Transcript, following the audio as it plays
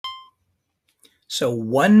So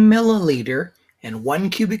 1 milliliter and 1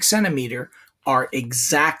 cubic centimeter are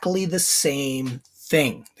exactly the same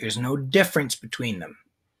thing. There's no difference between them.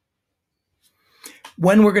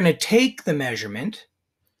 When we're going to take the measurement,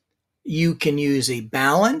 you can use a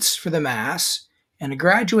balance for the mass and a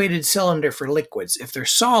graduated cylinder for liquids. If they're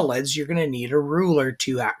solids, you're going to need a ruler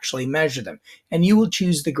to actually measure them. And you will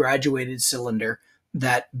choose the graduated cylinder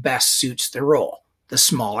that best suits the role. The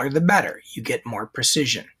smaller, the better. You get more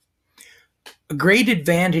precision. A great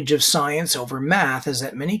advantage of science over math is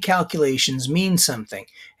that many calculations mean something,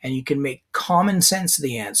 and you can make common sense of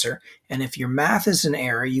the answer. And if your math is an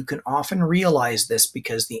error, you can often realize this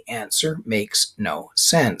because the answer makes no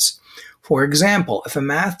sense. For example, if a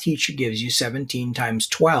math teacher gives you 17 times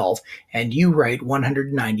 12 and you write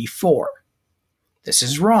 194, this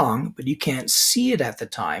is wrong, but you can't see it at the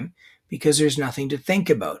time because there's nothing to think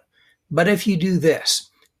about. But if you do this,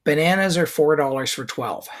 bananas are $4 for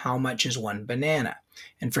 12. How much is one banana?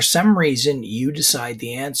 And for some reason, you decide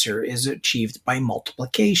the answer is achieved by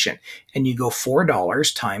multiplication. And you go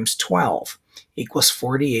 $4 times 12 equals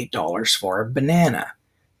 $48 for a banana.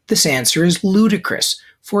 This answer is ludicrous.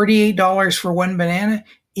 $48 for one banana?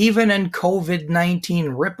 Even in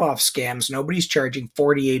COVID-19 ripoff scams, nobody's charging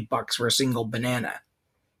 $48 for a single banana.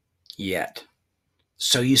 Yet.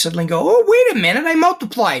 So you suddenly go, oh, wait a minute, I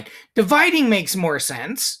multiplied. Dividing makes more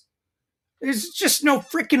sense. There's just no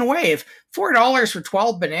freaking way. If $4 for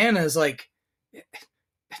 12 bananas,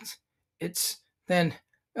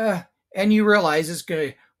 and you realize it's going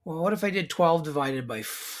to, well, what if I did 12 divided by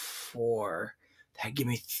 4? That'd give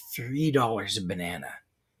me $3 a banana.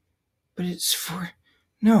 But it's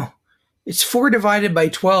 4 divided by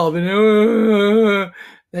 12, and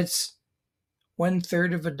that's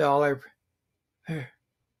 1/3 of a dollar.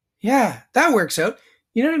 Yeah, that works out.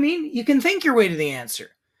 You know what I mean? You can think your way to the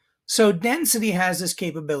answer. So density has this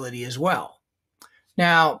capability as well.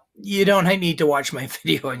 Now, you don't need to watch my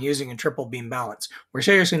video on using a triple beam balance. We're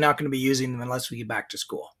seriously not going to be using them unless we get back to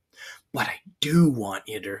school. But I do want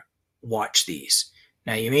you to watch these.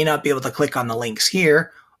 Now, you may not be able to click on the links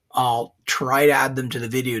here. I'll try to add them to the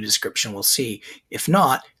video description. We'll see. If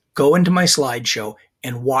not, go into my slideshow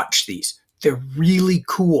and watch these. They're really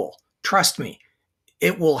cool. Trust me.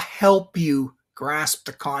 It will help you grasp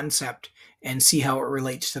the concept and see how it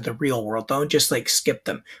relates to the real world. Don't just skip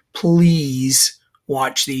them. Please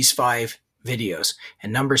watch these 5 videos.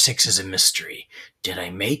 And number 6 is a mystery. Did I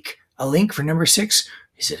make a link for number 6?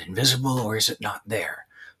 Is it invisible or is it not there?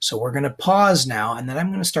 So we're going to pause now, and then I'm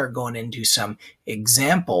going to start going into some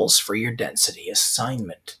examples for your density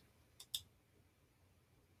assignment.